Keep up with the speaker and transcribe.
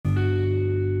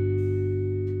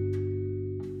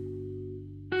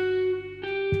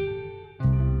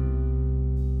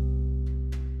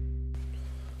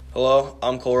Hello,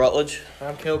 I'm Cole Rutledge,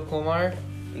 I'm Caleb Colmeyer.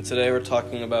 and today we're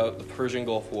talking about the Persian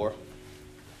Gulf War.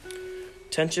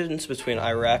 Tensions between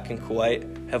Iraq and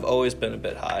Kuwait have always been a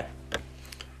bit high.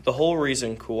 The whole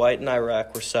reason Kuwait and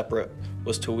Iraq were separate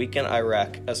was to weaken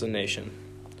Iraq as a nation.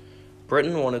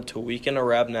 Britain wanted to weaken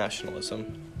Arab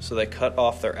nationalism, so they cut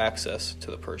off their access to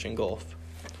the Persian Gulf.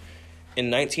 In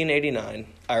 1989,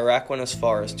 Iraq went as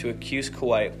far as to accuse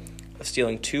Kuwait of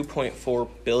stealing $2.4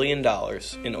 billion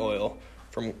in oil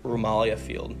from Rumalia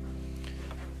Field.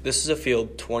 This is a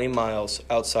field 20 miles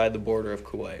outside the border of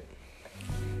Kuwait.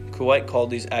 Kuwait called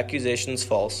these accusations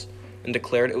false and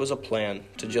declared it was a plan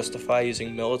to justify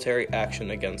using military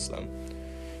action against them.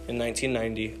 In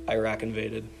 1990, Iraq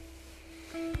invaded.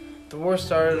 The war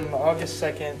started on August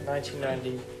 2nd,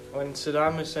 1990, when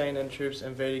Saddam Hussein and troops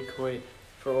invaded Kuwait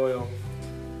for oil.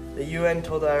 The UN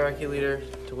told the Iraqi leader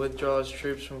to withdraw his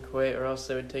troops from Kuwait or else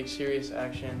they would take serious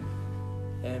action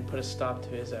and put a stop to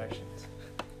his actions.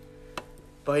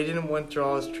 But he didn't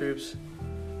withdraw his troops,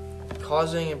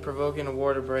 causing and provoking a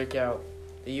war to break out.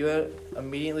 The UN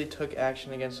immediately took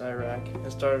action against Iraq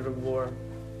and started a war.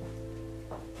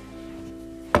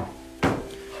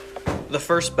 The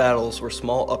first battles were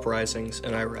small uprisings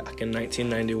in Iraq in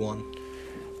 1991.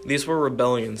 These were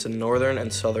rebellions in northern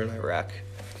and southern Iraq.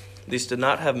 These did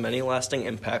not have many lasting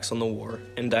impacts on the war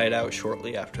and died out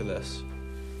shortly after this.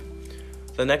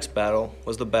 The next battle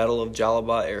was the Battle of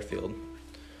Jalabagh Airfield.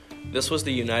 This was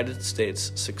the United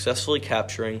States successfully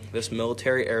capturing this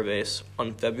military airbase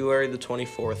on February the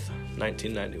 24th,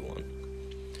 1991.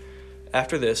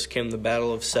 After this came the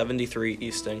Battle of 73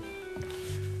 Easting.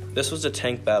 This was a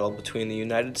tank battle between the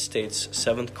United States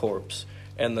 7th Corps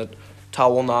and the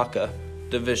Tawanaka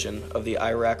Division of the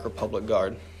Iraq Republic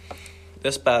Guard.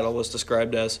 This battle was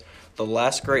described as the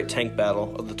last great tank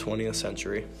battle of the 20th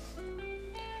century.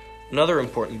 Another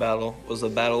important battle was the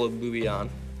Battle of Bubiyan.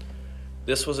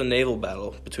 This was a naval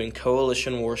battle between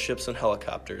coalition warships and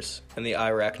helicopters and the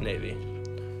Iraq Navy.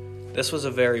 This was a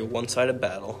very one-sided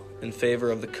battle in favor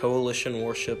of the coalition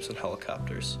warships and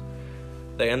helicopters.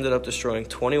 They ended up destroying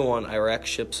 21 Iraq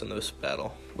ships in this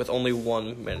battle, with only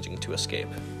one managing to escape.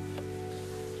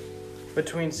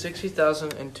 Between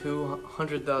 60,000 and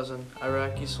 200,000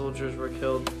 Iraqi soldiers were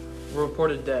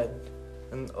reported dead,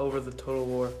 and over the total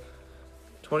war.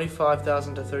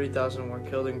 25,000 to 30,000 were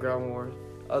killed in ground war,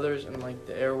 others in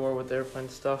the air war with airplane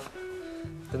stuff.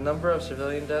 The number of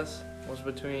civilian deaths was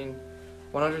between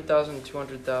 100,000 and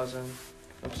 200,000,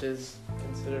 which is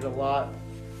considered a lot.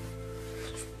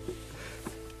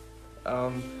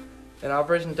 In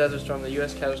Operation Desert Storm, the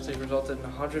U.S. casualties resulted in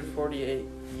 148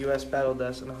 U.S. battle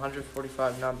deaths and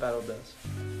 145 non-battle deaths,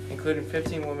 including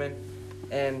 15 women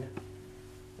and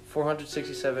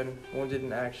 467 wounded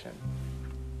in action.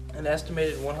 An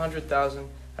estimated 100,000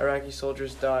 Iraqi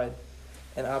soldiers died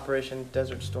in Operation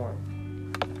Desert Storm.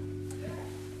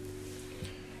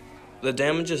 The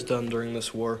damages done during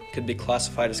this war could be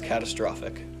classified as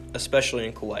catastrophic, especially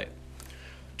in Kuwait.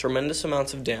 Tremendous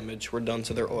amounts of damage were done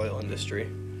to their oil industry.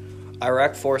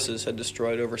 Iraq forces had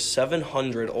destroyed over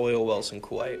 700 oil wells in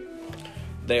Kuwait.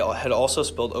 They had also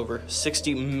spilled over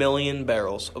 60 million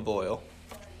barrels of oil.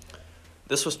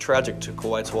 This was tragic to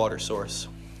Kuwait's water source.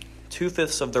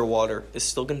 2/5 of their water is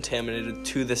still contaminated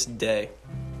to this day.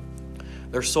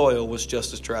 Their soil was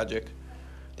just as tragic.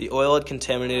 The oil had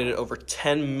contaminated over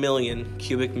 10 million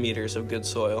cubic meters of good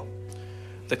soil.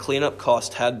 The cleanup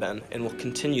cost had been, and will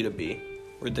continue to be,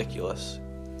 ridiculous.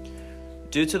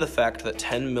 Due to the fact that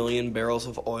 10 million barrels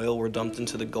of oil were dumped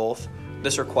into the Gulf,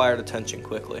 this required attention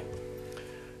quickly.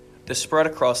 This spread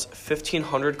across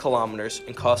 1,500 kilometers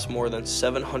and cost more than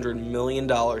 $700 million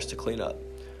to clean up.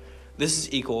 This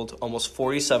is equal to almost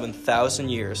 47,000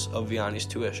 years of Vianney's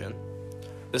tuition.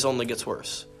 This only gets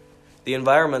worse. The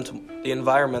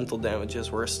environmental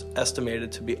damages were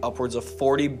estimated to be upwards of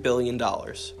 $40 billion.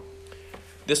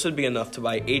 This would be enough to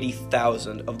buy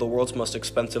 80,000 of the world's most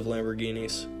expensive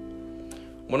Lamborghinis.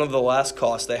 One of the last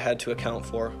costs they had to account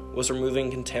for was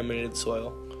removing contaminated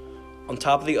soil. On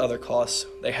top of the other costs,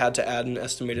 they had to add an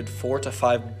estimated $4 to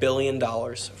 $5 billion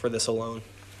for this alone.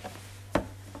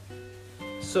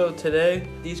 So today,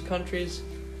 these countries,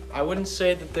 I wouldn't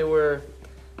say that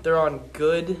they're on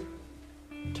good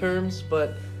terms,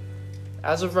 but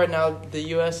as of right now, the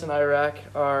U.S. and Iraq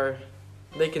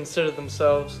they consider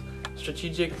themselves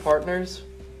strategic partners,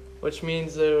 which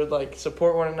means they would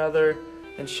support one another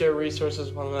and share resources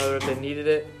with one another if they needed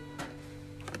it.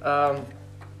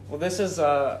 Well, this is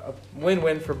a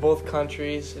win-win for both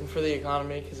countries and for the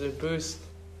economy because it boosts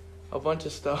a bunch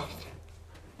of stuff.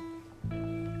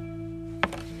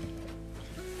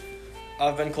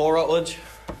 I've been Cole Rutledge.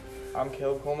 I'm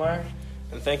Caleb Colmeyer.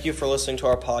 And thank you for listening to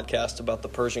our podcast about the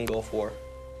Persian Gulf War.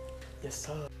 Yes,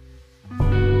 sir.